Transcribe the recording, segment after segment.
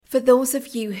For those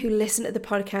of you who listened to the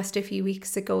podcast a few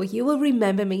weeks ago, you will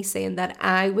remember me saying that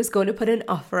I was going to put an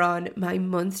offer on my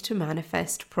Month to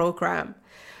Manifest program.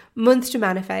 Month to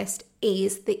Manifest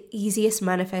is the easiest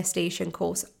manifestation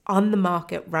course on the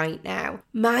market right now.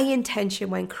 My intention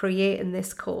when creating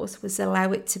this course was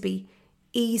allow it to be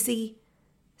easy,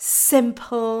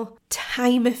 simple,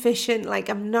 time efficient. Like,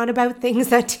 I'm not about things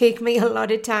that take me a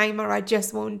lot of time or I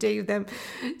just won't do them.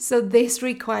 So this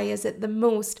requires at the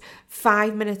most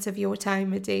 5 minutes of your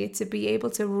time a day to be able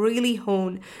to really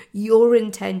hone your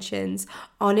intentions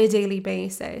on a daily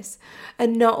basis.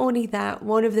 And not only that,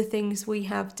 one of the things we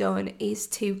have done is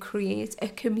to create a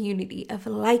community of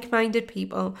like-minded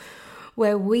people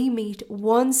where we meet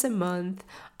once a month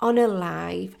on a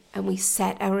live and we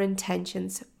set our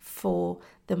intentions for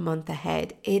the month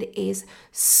ahead. It is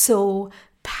so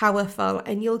powerful,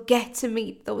 and you'll get to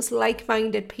meet those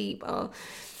like-minded people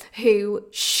who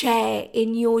share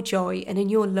in your joy and in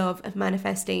your love of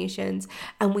manifestations,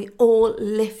 and we all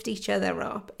lift each other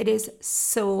up. It is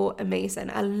so amazing.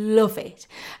 I love it,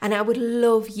 and I would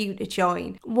love you to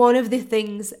join. One of the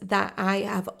things that I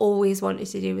have always wanted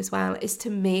to do as well is to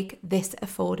make this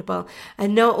affordable,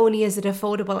 and not only is it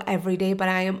affordable every day, but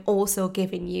I am also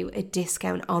giving you a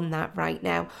discount on that right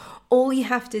now. All you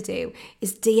have to do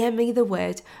is DM me the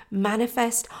word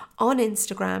manifest on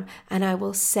Instagram and I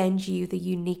will send you the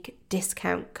unique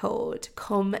discount code.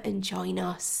 Come and join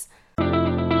us.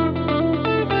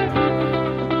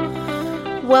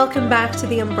 Welcome back to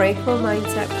the Unbreakable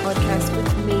Mindset podcast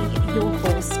with me, your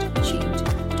host, Jude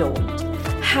Daunt.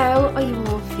 How are you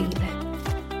all feeling?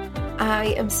 I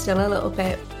am still a little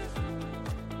bit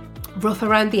rough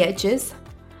around the edges.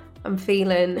 I'm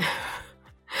feeling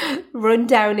run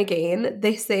down again.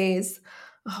 This is,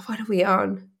 what are we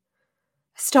on?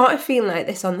 I started feeling like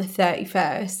this on the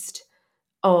 31st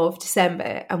of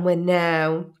December and we're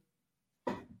now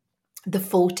the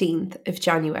 14th of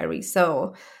January.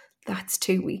 So that's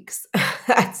 2 weeks.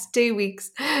 That's 2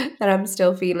 weeks that I'm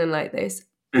still feeling like this.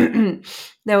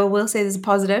 Now I will say there's a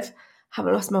positive. I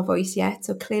haven't lost my voice yet.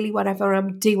 So clearly whatever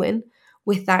I'm doing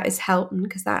with that is helping,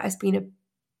 because that has been a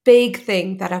big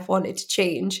thing that I've wanted to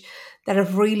change, that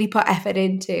I've really put effort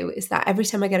into, is that every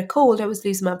time I get a cold, I was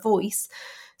losing my voice.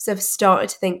 So I've started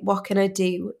to think, what can I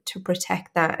do to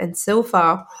protect that? And so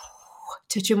far,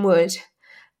 touching wood,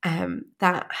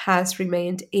 that has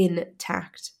remained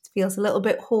intact. It feels a little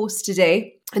bit hoarse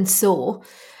today and sore,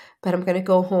 but I'm going to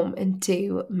go home and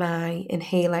do my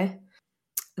inhaler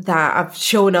that I've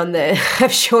shown on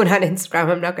Instagram.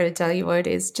 I'm not going to tell you what it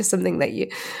is, just something that you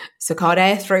suck hot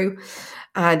air through.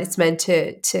 And it's meant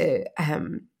to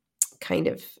kind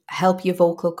of help your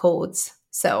vocal cords.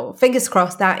 So fingers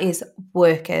crossed that is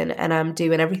working, and I'm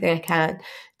doing everything I can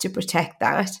to protect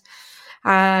that.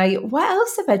 What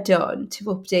else have I done to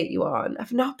update you on?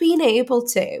 I've not been able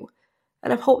to,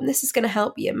 and I'm hoping this is going to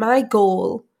help you. My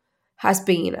goal has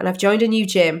been, and I've joined a new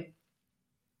gym,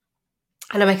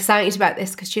 and I'm excited about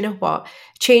this because you know what?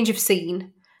 Change of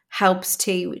scene helps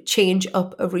to change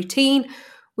up a routine,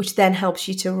 which then helps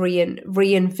you to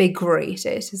reinvigorate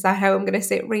it. Is that how I'm going to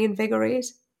say it? Reinvigorate?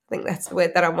 I think that's the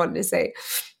word that I wanted to say.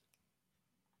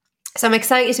 So I'm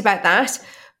excited about that.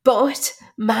 But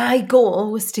my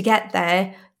goal was to get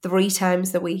there 3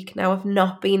 times a week. Now I've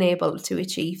not been able to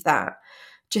achieve that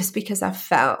just because I've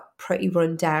felt pretty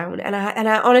run down. And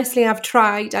I honestly have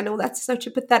tried. I know that's such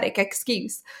a pathetic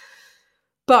excuse.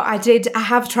 But I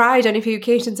have tried on a few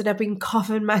occasions and I've been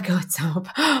coughing my guts up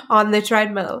on the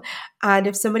treadmill. And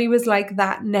if somebody was like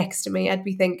that next to me, I'd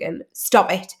be thinking,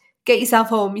 stop it, get yourself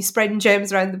home, you're spreading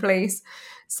germs around the place.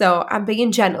 So I'm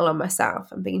being gentle on myself.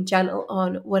 I'm being gentle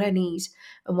on what I need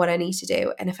and what I need to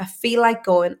do. And if I feel like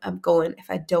going, I'm going. If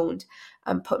I don't,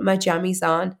 I'm putting my jammies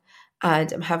on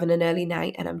and I'm having an early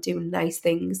night and I'm doing nice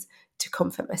things to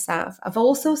comfort myself. I've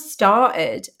also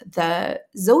started the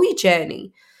Zoe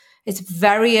journey. It's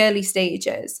very early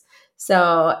stages.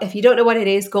 So if you don't know what it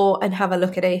is, go and have a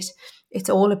look at it. It's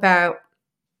all about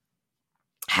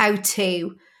how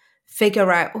to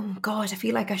figure out, oh God, I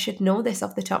feel like I should know this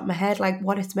off the top of my head, like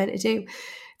what it's meant to do.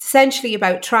 It's essentially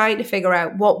about trying to figure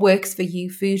out what works for you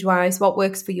food-wise, what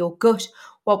works for your gut,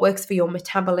 what works for your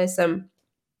metabolism,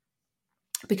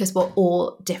 because we're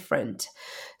all different.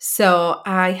 So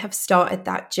I have started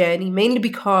that journey mainly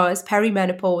because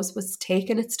perimenopause was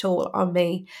taking its toll on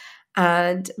me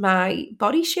and my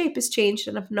body shape has changed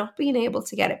and I've not been able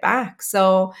to get it back.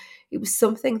 So it was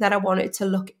something that I wanted to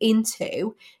look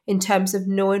into in terms of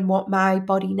knowing what my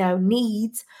body now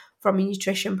needs from a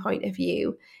nutrition point of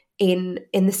view in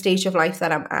the stage of life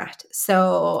that I'm at.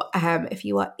 So if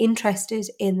you are interested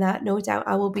in that, no doubt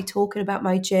I will be talking about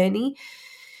my journey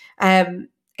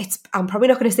I'm probably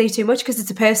not going to say too much because it's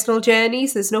a personal journey.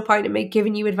 So there's no point in me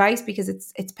giving you advice because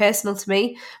it's personal to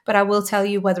me. But I will tell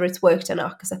you whether it's worked or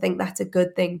not, because I think that's a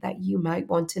good thing that you might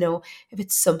want to know if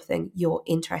it's something you're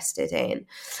interested in.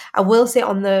 I will say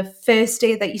on the first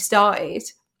day that you started,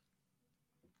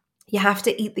 you have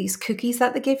to eat these cookies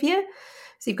that they give you.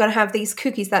 So you've got to have these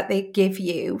cookies that they give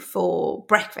you for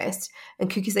breakfast and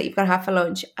cookies that you've got to have for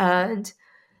lunch. And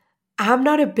I'm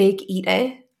not a big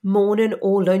eater morning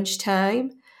or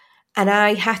lunchtime. And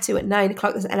I had to at 9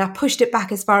 o'clock, and I pushed it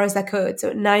back as far as I could. So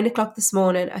at 9 o'clock this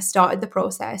morning, I started the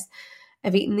process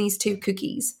of eating these 2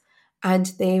 cookies. And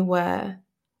they were,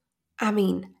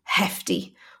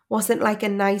 hefty. Wasn't like a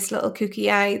nice little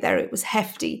cookie either. It was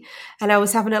hefty. And I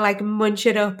was having to like munch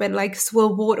it up and like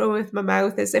swill water with my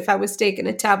mouth as if I was taking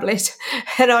a tablet.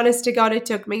 And honest to God, it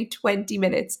took me 20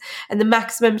 minutes. And the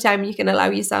maximum time you can allow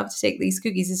yourself to take these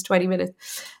cookies is 20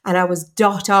 minutes. And I was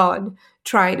dot on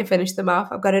trying to finish them off.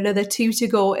 I've got another 2 to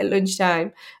go at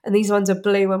lunchtime. And these ones are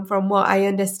blue. And from what I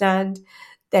understand,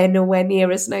 they're nowhere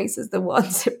near as nice as the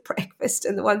ones at breakfast,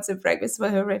 and the ones at breakfast were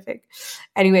horrific.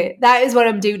 Anyway, that is what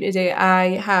I'm doing today.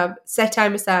 I have set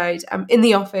time aside. I'm in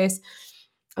the office.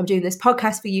 I'm doing this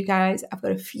podcast for you guys. I've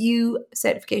got a few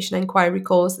certification inquiry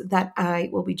calls that I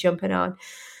will be jumping on.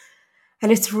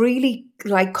 And it's really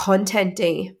like content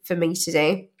day for me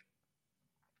today.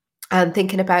 And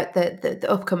thinking about the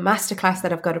upcoming masterclass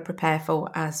that I've got to prepare for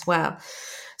as well.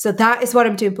 So that is what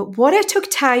I'm doing. But what I took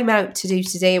time out to do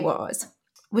today was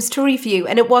to review,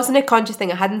 and it wasn't a conscious thing.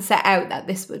 I hadn't set out that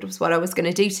this was what I was going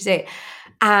to do today.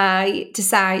 I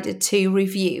decided to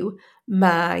review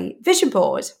my vision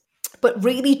board, but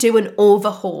really do an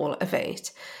overhaul of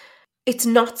it. It's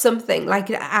not something like,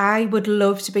 I would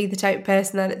love to be the type of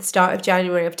person that at the start of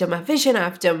January, I've done my vision,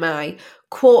 I've done my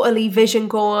quarterly vision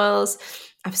goals,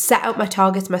 I've set out my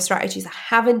targets, my strategies. I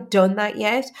haven't done that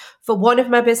yet. For one of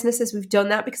my businesses, we've done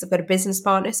that because I've got a business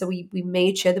partner. So we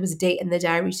made sure there was a date in the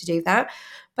diary to do that.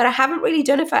 But I haven't really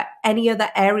done it for any other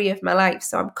area of my life.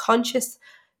 So I'm conscious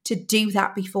to do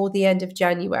that before the end of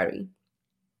January,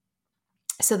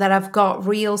 so that I've got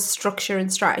real structure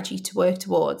and strategy to work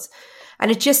towards. And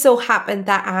it just so happened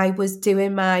that I was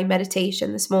doing my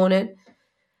meditation this morning,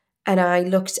 and I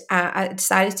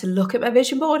decided to look at my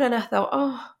vision board, and I thought,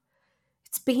 oh,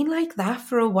 it's been like that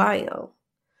for a while.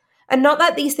 And not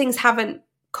that these things haven't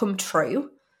come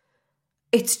true.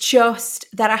 It's just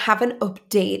that I haven't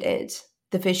updated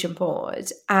the vision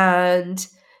board, and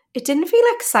it didn't feel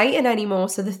exciting anymore.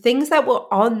 So the things that were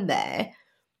on there,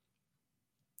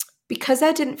 because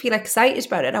I didn't feel excited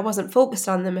about it, I wasn't focused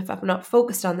on them. If I'm not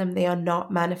focused on them, they are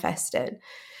not manifested.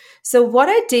 So what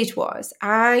I did was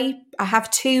I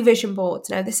have 2 vision boards.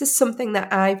 Now, this is something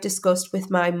that I've discussed with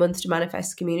my Month to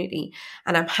Manifest community,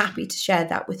 and I'm happy to share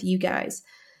that with you guys,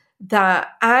 that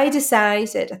I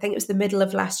decided, I think it was the middle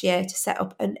of last year, to set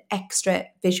up an extra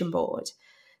vision board.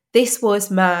 This was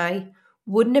my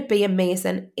wouldn't it be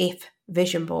amazing if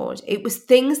vision board. It was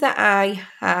things that I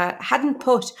hadn't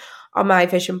put on my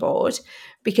vision board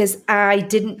because I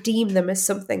didn't deem them as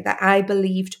something that I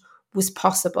believed was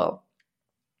possible.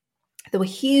 There were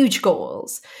huge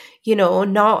goals,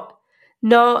 not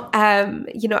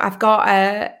I've got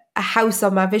a house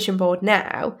on my vision board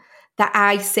now that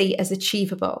I see as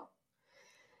achievable.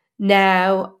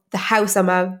 Now, the house on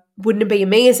my wouldn't it be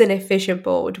amazing if vision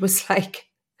board was like,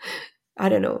 I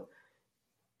don't know,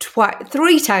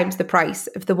 3 times the price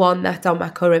of the one that's on my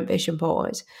current vision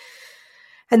board.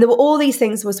 And there were all these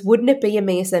things wouldn't it be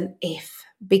amazing if,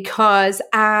 because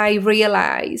I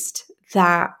realized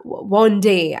that one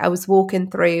day I was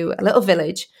walking through a little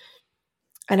village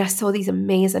and I saw these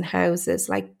amazing houses,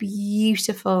 like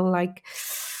beautiful, like,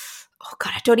 oh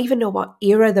God, I don't even know what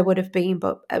era there would have been,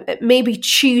 but maybe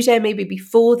Tudor, maybe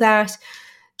before that,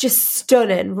 just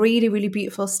stunning, really, really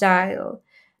beautiful style.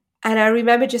 And I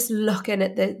remember just looking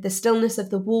at the stillness of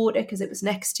the water because it was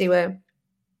next to a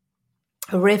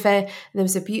river, and there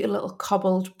was a beautiful little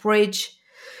cobbled bridge.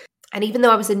 And even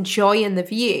though I was enjoying the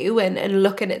view and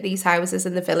looking at these houses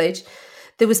in the village,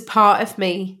 there was part of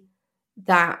me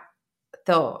that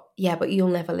thought, yeah, but you'll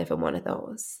never live in one of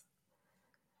those.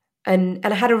 And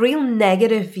I had a real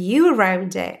negative view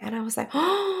around it. And I was like,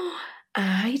 oh,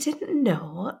 I didn't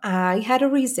know I had a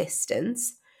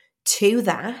resistance to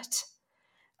that.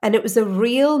 And it was a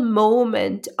real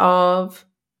moment of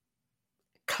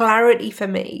clarity for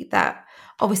me that,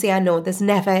 obviously, I know there's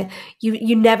never,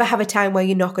 you never have a time where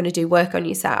you're not going to do work on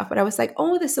yourself. But I was like,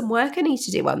 oh, there's some work I need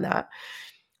to do on that.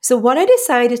 So what I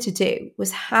decided to do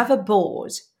was have a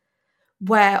board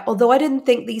where, although I didn't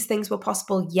think these things were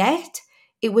possible yet,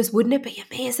 it was, wouldn't it be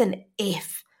amazing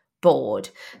if board.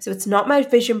 So it's not my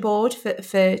vision board for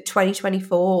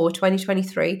 2024 or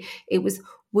 2023. It was,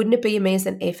 wouldn't it be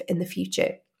amazing if in the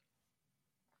future?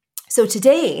 So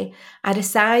today I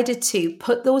decided to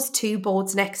put those two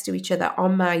boards next to each other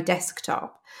on my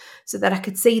desktop so that I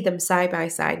could see them side by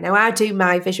side. Now I do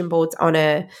my vision boards on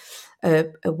a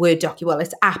Word document. Well,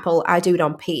 it's Apple. I do it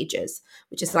on Pages,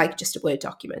 which is like just a Word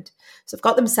document. So I've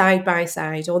got them side by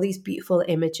side, all these beautiful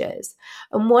images.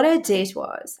 And what I did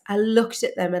was I looked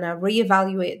at them and I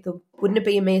reevaluated them. Wouldn't it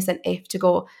be amazing if to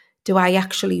go, do I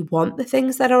actually want the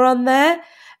things that are on there?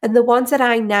 And the ones that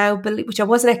I now believe, which I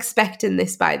wasn't expecting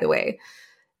this, by the way,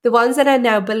 the ones that I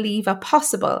now believe are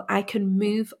possible, I can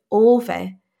move over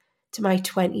to my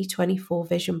 2024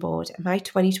 vision board. And my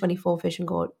 2024 vision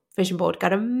board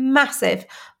got a massive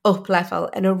up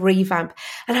level and a revamp.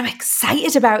 And I'm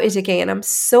excited about it again. I'm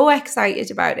so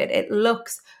excited about it. It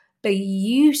looks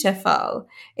beautiful.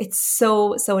 It's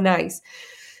so, so nice.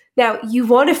 Now, you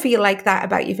want to feel like that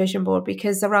about your vision board,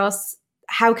 because or else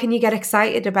how can you get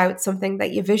excited about something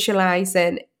that you're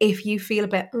visualizing if you feel a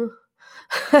bit,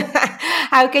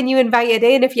 how can you invite it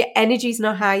in if your energy's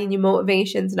not high and your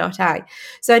motivation's not high?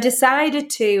 So I decided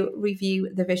to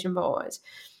review the vision board.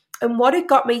 And what it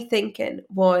got me thinking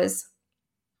was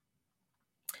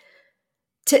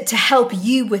to help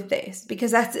you with this,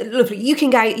 because that's lovely.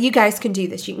 You guys can do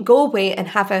this. You can go away and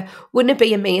have a, wouldn't it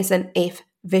be amazing if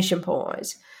vision board?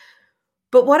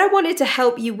 But what I wanted to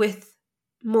help you with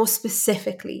more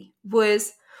specifically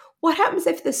was, what happens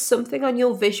if there's something on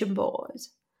your vision board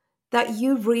that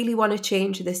you really want to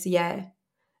change this year?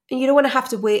 And you don't want to have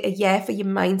to wait a year for your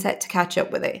mindset to catch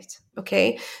up with it,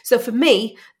 okay? So for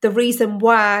me, the reason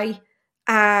why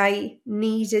I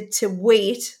needed to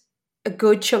wait a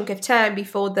good chunk of time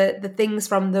before the things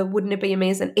from the Wouldn't It Be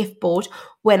Amazing If board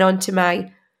went onto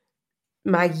my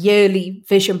yearly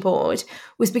vision board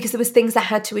was because there was things I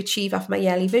had to achieve off my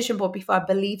yearly vision board before I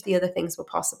believed the other things were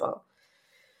possible.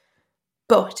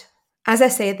 But as I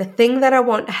say, the thing that I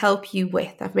want to help you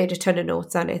with, I've made a ton of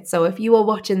notes on it. So if you are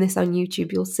watching this on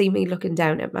YouTube, you'll see me looking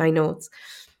down at my notes.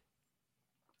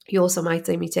 You also might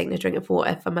see me taking a drink of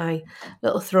water for my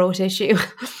little throat issue.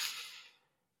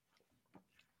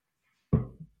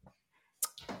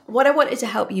 What I wanted to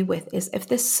help you with is, if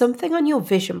there's something on your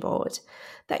vision board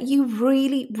that you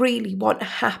really, really want to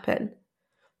happen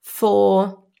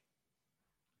for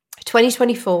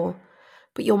 2024,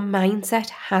 but your mindset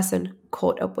hasn't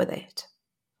caught up with it.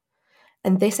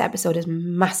 And this episode is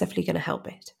massively going to help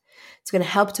it. It's going to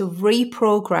help to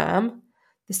reprogram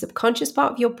the subconscious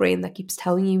part of your brain that keeps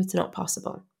telling you it's not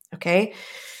possible. Okay?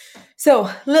 So,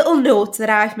 little notes that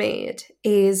I've made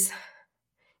is,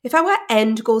 if our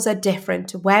end goals are different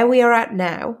to where we are at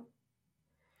now,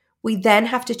 we then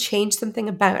have to change something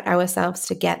about ourselves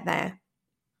to get there.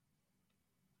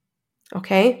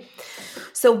 Okay?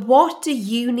 So what do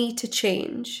you need to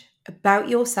change about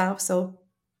yourself? So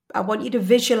I want you to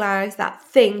visualize that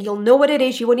thing. You'll know what it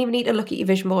is. You won't even need to look at your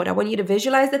vision board. I want you to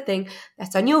visualize the thing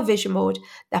that's on your vision board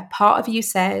that part of you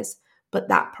says, but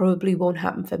that probably won't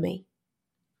happen for me.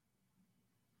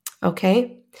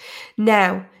 Okay?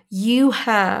 Now, you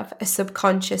have a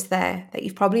subconscious there that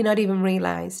you've probably not even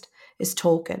realized is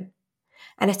talking.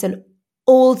 And it's an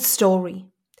old story.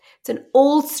 It's an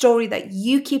old story that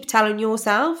you keep telling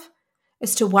yourself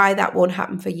as to why that won't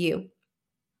happen for you.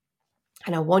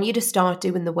 And I want you to start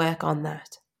doing the work on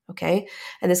that, okay?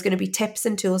 And there's going to be tips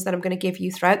and tools that I'm going to give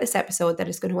you throughout this episode that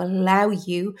is going to allow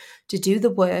you to do the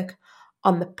work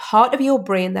on the part of your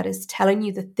brain that is telling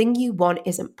you the thing you want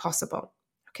isn't possible,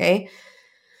 okay?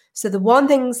 So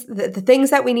the things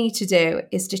that we need to do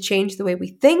is to change the way we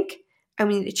think, and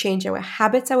we need to change our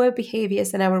habits, our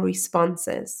behaviors, and our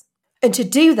responses. And to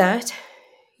do that,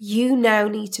 you now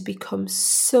need to become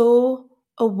so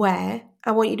aware.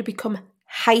 I want you to become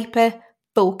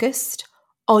hyper-focused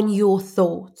on your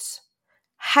thoughts.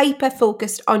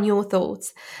 Hyper-focused on your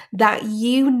thoughts. That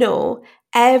you know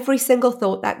every single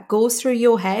thought that goes through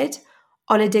your head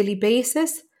on a daily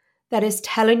basis that is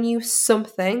telling you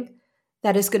something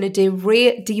that is going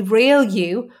to derail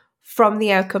you from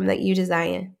the outcome that you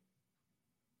desire.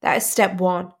 That is step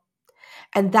one.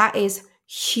 And that is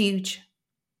huge.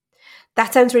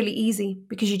 That sounds really easy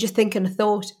because you're just thinking a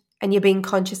thought and you're being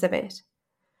conscious of it.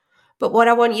 But what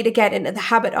I want you to get into the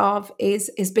habit of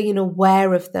is being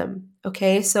aware of them.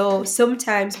 Okay, so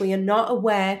sometimes we are not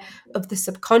aware of the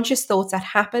subconscious thoughts that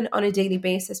happen on a daily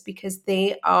basis because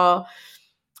they are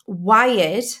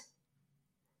wired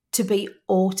to be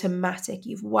automatic.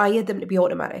 You've wired them to be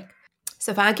automatic.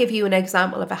 So if I give you an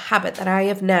example of a habit that I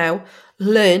have now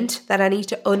learned that I need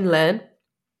to unlearn,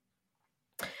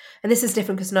 and this is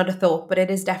different because it's not a thought, but it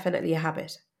is definitely a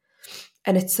habit.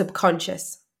 and it's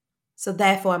subconscious. So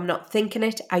therefore, I'm not thinking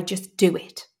it, I just do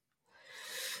it.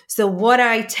 So what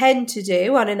I tend to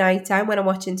do on a night time when I'm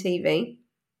watching TV,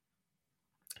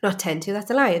 not tend to,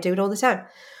 that's a lie, I do it all the time.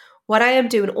 What I am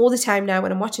doing all the time now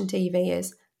when I'm watching TV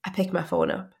is I pick my phone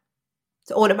up.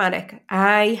 It's automatic.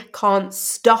 I can't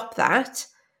stop that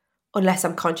unless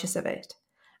I'm conscious of it.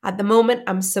 At the moment,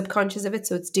 I'm subconscious of it,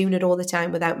 so it's doing it all the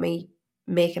time without me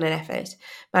making an effort.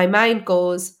 My mind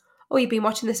goes, oh, you've been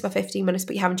watching this for 15 minutes,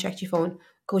 but you haven't checked your phone.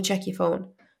 Go check your phone.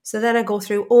 So then I go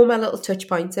through all my little touch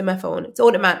points in my phone. It's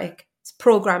automatic. It's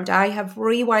programmed. I have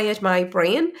rewired my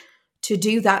brain to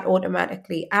do that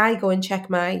automatically. I go and check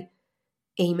my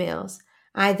emails.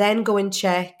 I then go and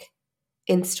check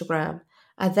Instagram.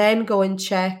 I then go and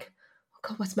check, oh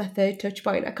God, what's my third touch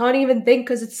point? I can't even think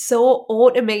because it's so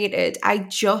automated. I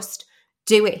just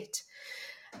do it.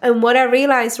 And what I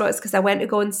realised was, because I went to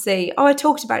go and see, I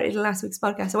talked about it in last week's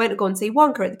podcast, I went to go and see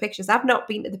Wonka at the pictures. I've not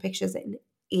been to the pictures in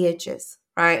ages,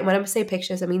 right? And when I say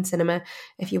pictures, I mean cinema,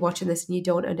 if you're watching this and you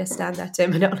don't understand that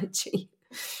terminology.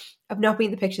 I've not been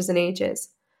to the pictures in ages.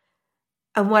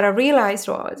 And what I realised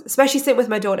was, especially sitting with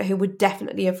my daughter, who would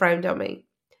definitely have frowned on me,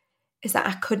 is that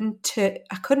I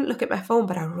couldn't look at my phone,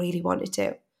 but I really wanted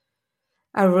to.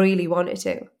 I really wanted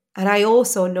to. And I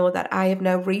also know that I have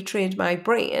now retrained my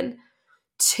brain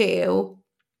to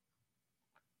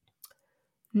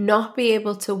not be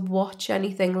able to watch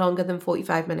anything longer than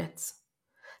 45 minutes.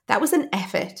 That was an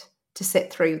effort to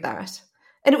sit through that.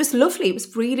 And it was lovely. It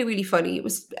was really, really funny. It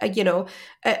was,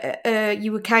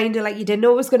 you were kind of like, you didn't know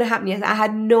what was going to happen yet. I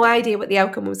had no idea what the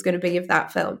outcome was going to be of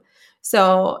that film.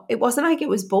 So it wasn't like it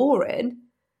was boring,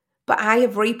 but I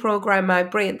have reprogrammed my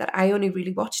brain that I only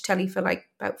really watch telly for like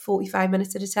about 45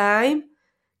 minutes at a time,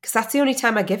 because that's the only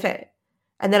time I give it.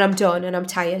 And then I'm done and I'm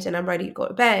tired and I'm ready to go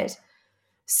to bed.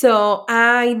 So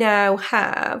I now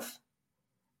have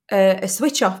a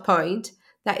switch off point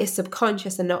that is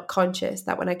subconscious and not conscious,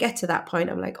 that when I get to that point,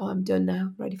 I'm like, oh, I'm done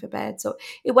now, ready for bed. So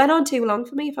it went on too long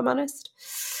for me, if I'm honest,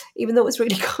 even though it was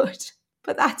really good.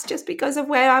 But that's just because of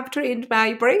where I've trained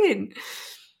my brain.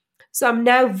 So I'm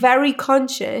now very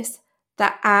conscious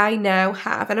that I now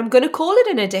have, and I'm going to call it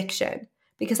an addiction,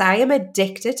 because I am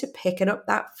addicted to picking up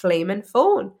that flaming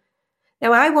phone.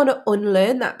 Now I want to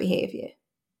unlearn that behavior.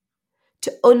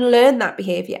 To unlearn that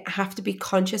behavior, I have to be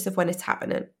conscious of when it's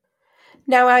happening.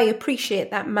 Now, I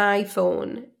appreciate that my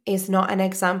phone is not an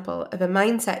example of a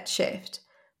mindset shift,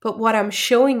 but what I'm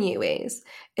showing you is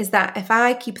that if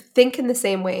I keep thinking the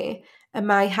same way and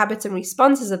my habits and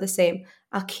responses are the same,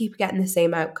 I'll keep getting the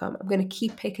same outcome. I'm going to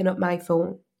keep picking up my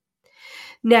phone.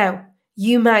 Now,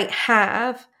 you might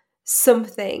have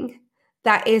something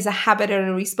that is a habit or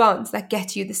a response that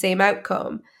gets you the same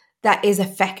outcome that is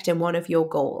affecting one of your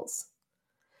goals.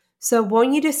 So I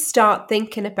want you to start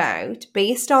thinking about,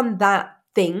 based on that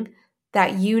thing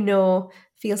that you know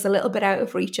feels a little bit out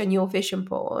of reach on your vision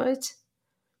board,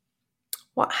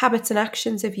 what habits and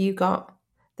actions have you got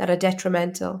that are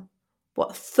detrimental?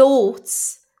 What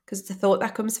thoughts, because it's the thought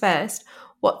that comes first,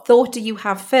 what thought do you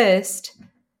have first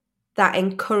that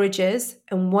encourages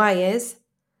and wires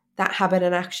that habit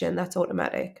and action that's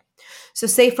automatic? So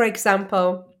say, for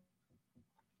example,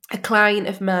 a client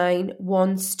of mine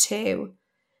wants to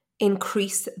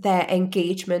increase their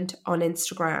engagement on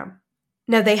Instagram.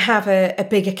 Now, they have a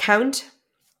big account.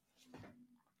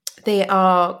 They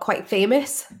are quite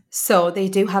famous, so they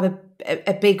do have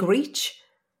a big reach.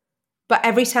 But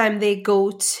every time they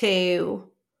go to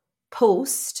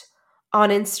post on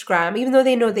Instagram, even though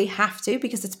they know they have to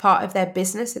because it's part of their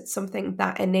business, it's something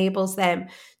that enables them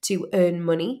to earn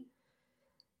money,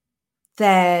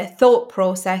 their thought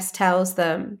process tells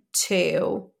them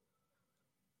to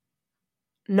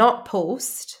not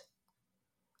post,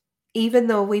 even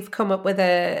though we've come up with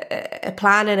a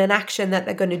plan and an action that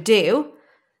they're going to do.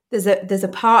 There's a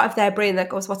part of their brain that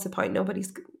goes, what's the point?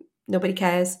 Nobody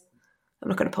cares. I'm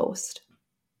not going to post.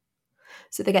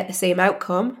 So they get the same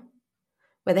outcome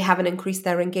where they haven't increased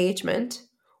their engagement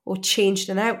or changed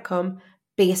an outcome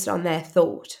based on their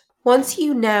thought. Once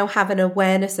you now have an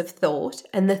awareness of thought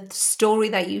and the story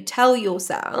that you tell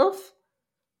yourself,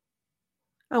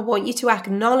 I want you to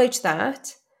acknowledge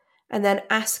that and then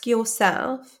ask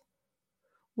yourself,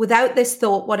 without this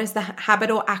thought, what is the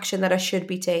habit or action that I should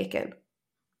be taking?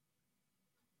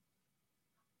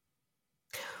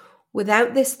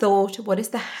 Without this thought, what is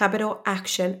the habit or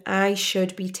action I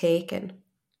should be taking?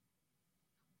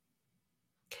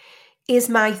 Is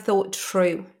my thought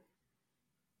true?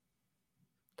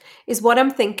 Is what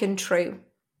I'm thinking true?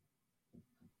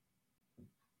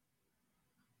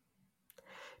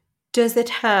 Does it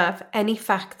have any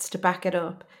facts to back it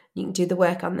up? You can do the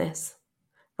work on this.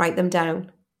 Write them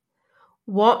down.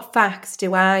 What facts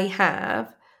do I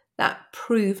have that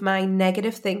prove my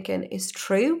negative thinking is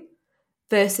true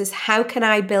versus how can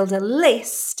I build a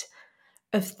list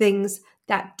of things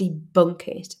that debunk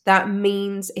it? That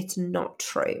means it's not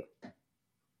true.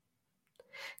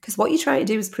 Because what you're trying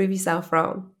to do is prove yourself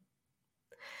wrong.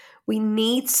 We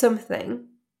need something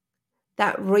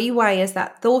that rewires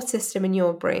that thought system in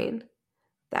your brain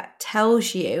that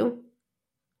tells you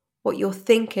what you're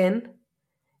thinking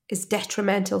is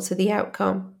detrimental to the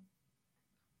outcome.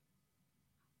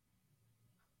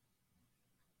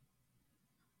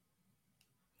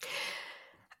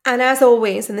 And as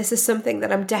always, and this is something that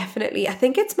I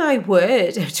think it's my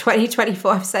word of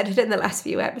 2024, I've said it in the last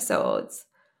few episodes.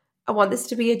 I want this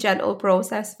to be a gentle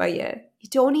process for you. You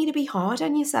don't need to be hard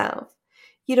on yourself.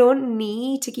 You don't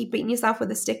need to keep beating yourself with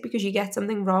a stick because you get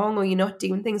something wrong or you're not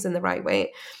doing things in the right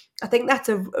way. I think that's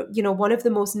one of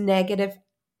the most negative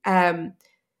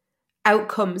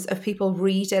outcomes of people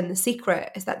reading The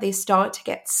Secret is that they start to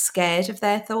get scared of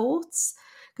their thoughts.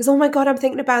 Because, oh my God, I'm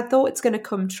thinking a bad thought, it's going to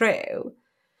come true.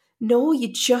 No,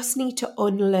 you just need to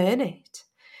unlearn it.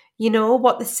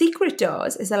 What The Secret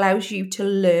does is allows you to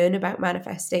learn about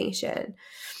manifestation.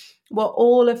 What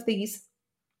all of these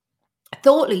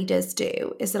thought leaders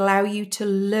do is allow you to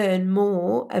learn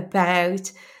more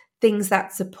about things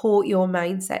that support your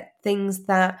mindset, things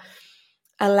that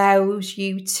allows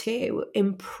you to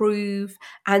improve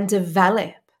and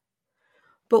develop.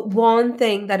 But one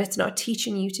thing that it's not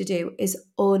teaching you to do is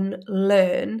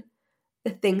unlearn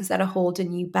the things that are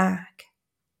holding you back.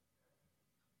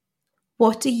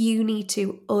 What do you need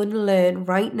to unlearn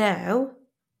right now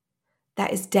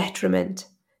that is detriment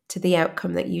to the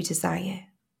outcome that you desire?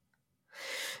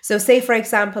 So say, for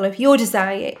example, if your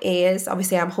desire is,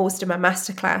 obviously I'm hosting my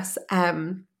masterclass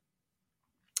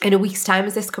in a week's time.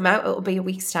 As this come out, it'll be a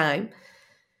week's time.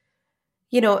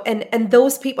 And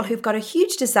those people who've got a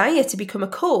huge desire to become a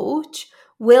coach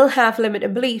will have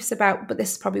limiting beliefs about, but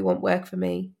this probably won't work for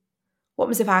me. What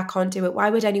happens if I can't do it?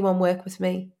 Why would anyone work with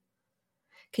me?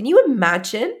 Can you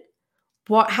imagine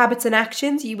what habits and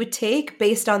actions you would take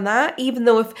based on that? Even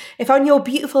though if on your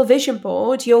beautiful vision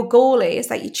board, your goal is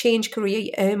that you change career,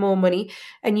 you earn more money,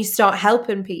 and you start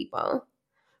helping people,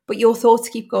 but your thoughts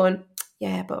keep going,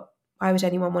 yeah, but why would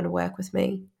anyone want to work with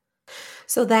me?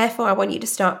 So therefore, I want you to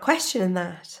start questioning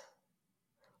that.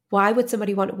 Why would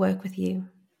somebody want to work with you?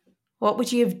 What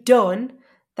would you have done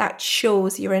that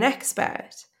shows you're an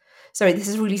expert? Sorry, this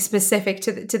is really specific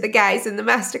to the guys in the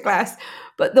masterclass,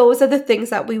 but those are the things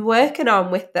that we're working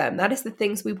on with them. That is the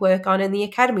things we work on in the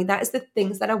academy. That is the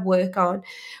things that I work on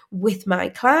with my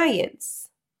clients.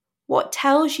 What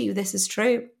tells you this is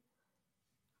true?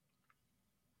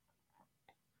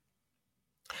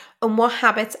 And what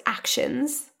habits,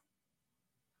 actions,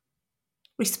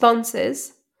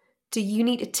 responses do you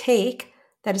need to take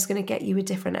that is going to get you a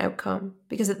different outcome?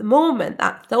 Because at the moment,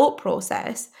 that thought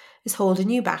process is holding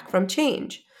you back from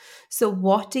change. So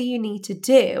what do you need to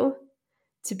do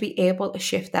to be able to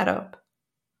shift that up?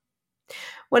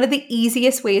 One of the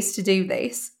easiest ways to do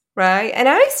this, right? And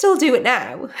I still do it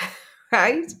now,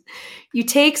 right? You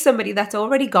take somebody that's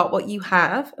already got what you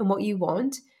have and what you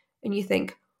want, and you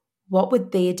think, what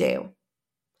would they do?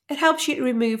 It helps you to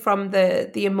remove from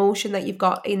the emotion that you've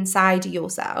got inside of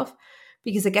yourself,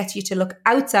 because it gets you to look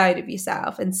outside of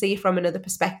yourself and see it from another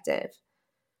perspective.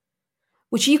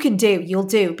 Which you can do, you'll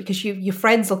do, because your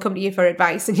friends will come to you for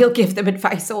advice and you'll give them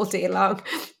advice all day long,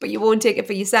 but you won't take it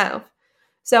for yourself.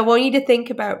 So I want you to think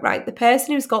about, right, the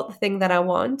person who's got the thing that I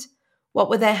want, what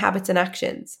were their habits and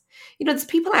actions? There's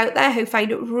people out there who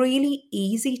find it really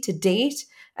easy to date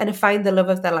and to find the love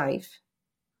of their life.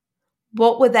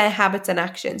 What were their habits and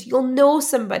actions? You'll know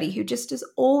somebody who just is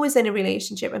always in a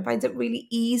relationship and finds it really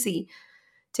easy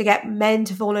to get men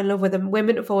to fall in love with them,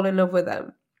 women to fall in love with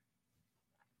them.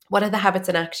 What are the habits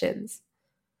and actions?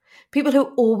 People who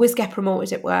always get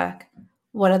promoted at work.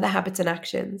 What are the habits and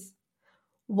actions?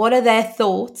 What are their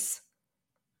thoughts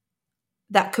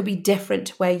that could be different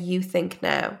to where you think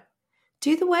now?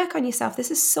 Do the work on yourself.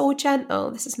 This is so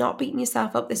gentle. This is not beating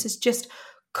yourself up. This is just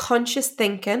conscious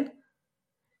thinking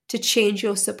to change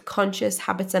your subconscious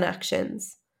habits and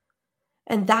actions.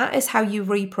 And that is how you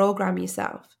reprogram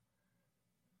yourself.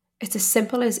 It's as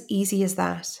simple as easy as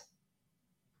that.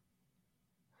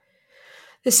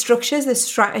 There's structures, there's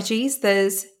strategies,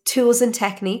 there's tools and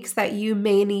techniques that you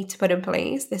may need to put in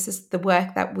place. This is the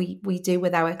work that we do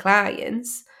with our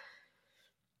clients.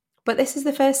 But this is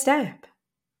the first step.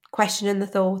 Questioning the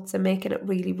thoughts and making it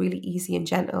really, really easy and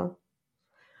gentle.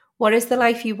 What is the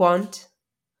life you want?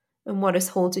 And what is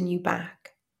holding you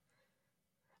back?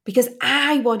 Because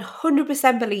I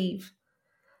 100% believe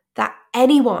that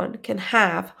anyone can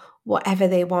have whatever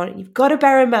they want. And you've got to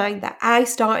bear in mind that I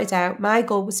started out, my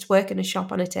goal was to work in a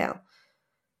shop on a till.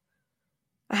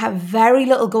 I had very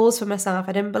little goals for myself.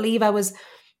 I didn't believe I was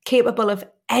capable of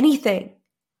anything.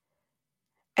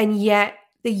 And yet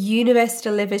the universe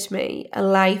delivered me a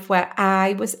life where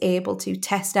I was able to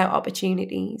test out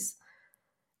opportunities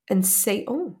and say,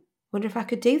 oh, wonder if I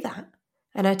could do that.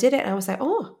 And I did it. And I was like,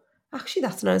 oh, actually,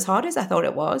 that's not as hard as I thought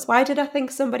it was. Why did I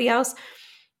think somebody else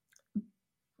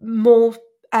more,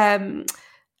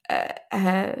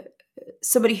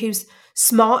 somebody who's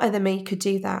smarter than me could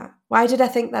do that? Why did I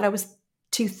think that I was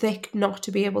too thick not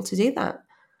to be able to do that?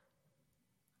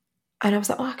 And I was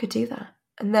like, oh, I could do that.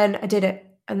 And then I did it.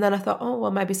 And then I thought, oh,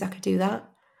 well, maybe I could do that.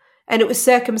 And it was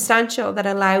circumstantial that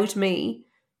allowed me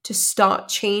to start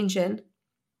changing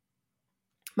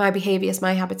my behaviors,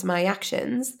 my habits, my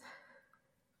actions.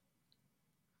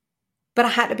 But I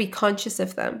had to be conscious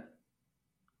of them.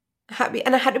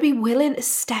 I had to be willing to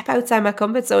step outside my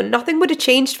comfort zone. Nothing would have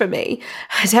changed for me.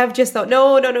 I'd have just thought,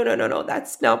 no,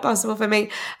 that's not possible for me.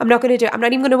 I'm not going to do it. I'm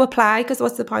not even going to apply because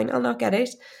what's the point? I'll not get it.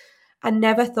 I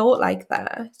never thought like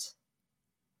that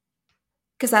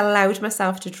because I allowed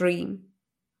myself to dream.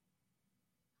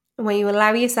 And when you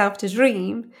allow yourself to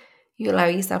dream, you allow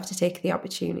yourself to take the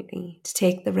opportunity, to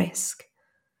take the risk.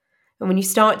 And when you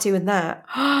start doing that,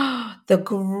 the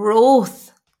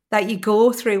growth that you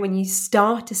go through when you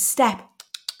start to step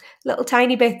little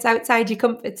tiny bits outside your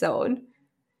comfort zone,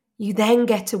 you then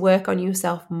get to work on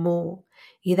yourself more.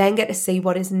 You then get to see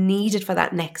what is needed for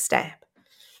that next step.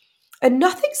 And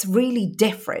nothing's really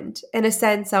different in a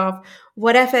sense of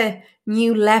whatever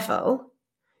new level,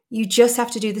 you just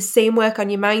have to do the same work on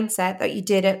your mindset that you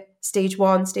did at stage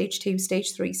 1, stage 2,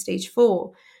 stage 3, stage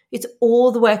 4. It's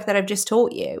all the work that I've just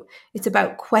taught you. It's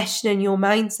about questioning your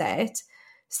mindset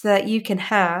so that you can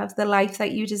have the life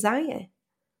that you desire.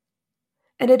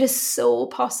 And it is so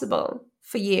possible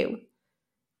for you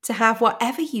to have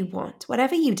whatever you want,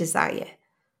 whatever you desire.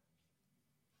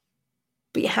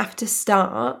 But you have to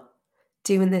start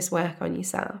doing this work on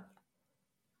yourself.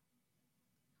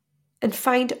 And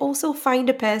find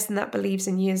a person that believes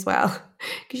in you as well.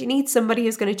 Because you need somebody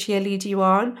who's going to cheerlead you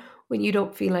on when you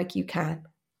don't feel like you can.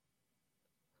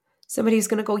 Somebody who's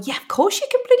going to go, yeah, of course you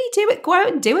can bloody do it. Go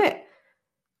out and do it.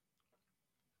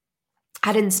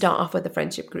 I didn't start off with a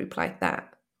friendship group like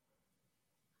that.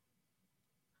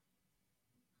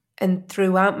 And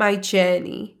throughout my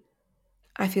journey,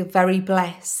 I feel very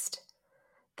blessed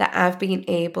that I've been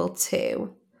able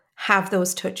to have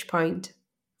those touch points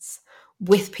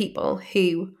with people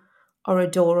who are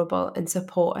adorable and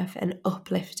supportive and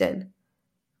uplifting.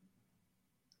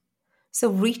 So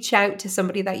reach out to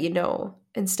somebody that you know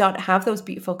and start to have those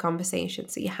beautiful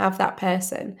conversations. So you have that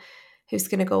person who's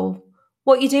going to go,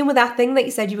 what are you doing with that thing that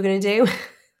you said you were going to do?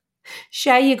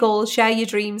 Share your goals, share your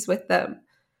dreams with them.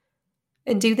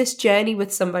 And do this journey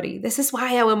with somebody. This is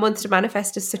why our Month to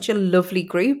Manifest is such a lovely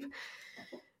group.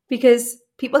 Because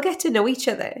people get to know each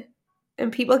other.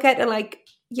 And people get to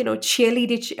cheerlead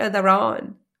each other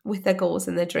on with their goals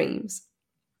and their dreams.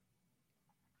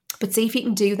 But see if you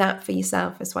can do that for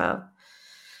yourself as well.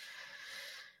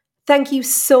 Thank you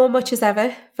so much as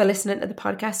ever for listening to the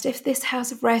podcast. If this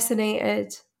has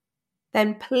resonated,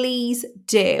 then please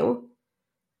do,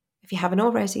 if you haven't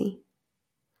already,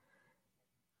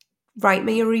 write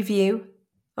me a review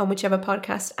on whichever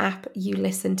podcast app you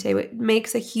listen to. It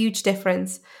makes a huge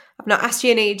difference. I've not asked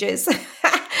you in ages,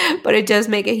 but it does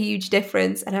make a huge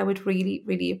difference, and I would really,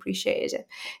 really appreciate it.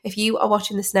 If you are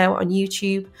watching this now on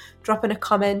YouTube, dropping a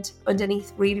comment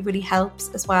underneath really, really helps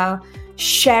as well.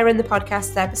 Sharing the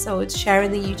podcast episodes,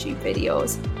 sharing the YouTube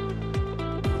videos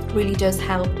really does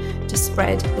help to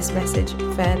spread this message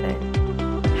further.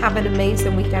 Have an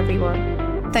amazing week, everyone.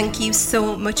 Thank you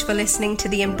so much for listening to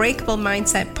the Unbreakable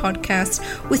Mindset podcast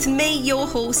with me, your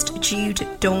host, Jude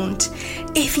Daunt.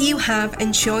 If you have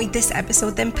enjoyed this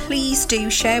episode, then please do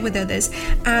share with others,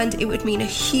 and it would mean a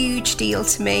huge deal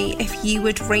to me if you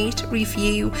would rate,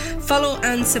 review, follow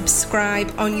and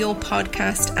subscribe on your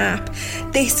podcast app.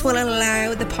 This will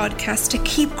allow the podcast to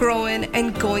keep growing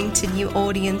and going to new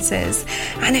audiences.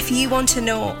 And if you want to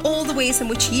know all the ways in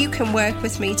which you can work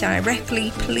with me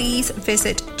directly, please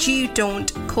visit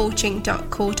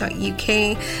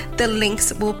judedauntcoaching.co.uk. The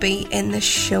links will be in the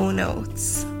show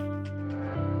notes.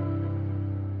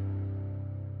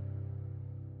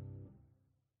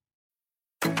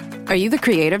 Are you the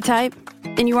creative type?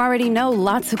 And you already know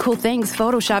lots of cool things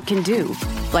Photoshop can do,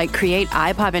 like create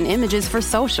eye-popping images for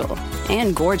social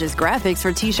and gorgeous graphics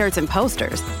for t-shirts and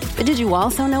posters. But did you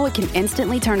also know it can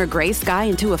instantly turn a gray sky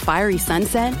into a fiery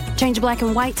sunset, change black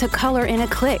and white to color in a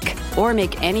click, or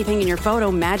make anything in your photo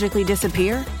magically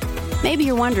disappear? Maybe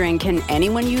you're wondering, can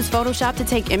anyone use Photoshop to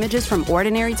take images from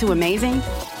ordinary to amazing?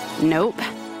 Nope,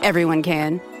 everyone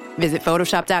can. Visit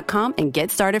Photoshop.com and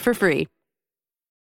get started for free.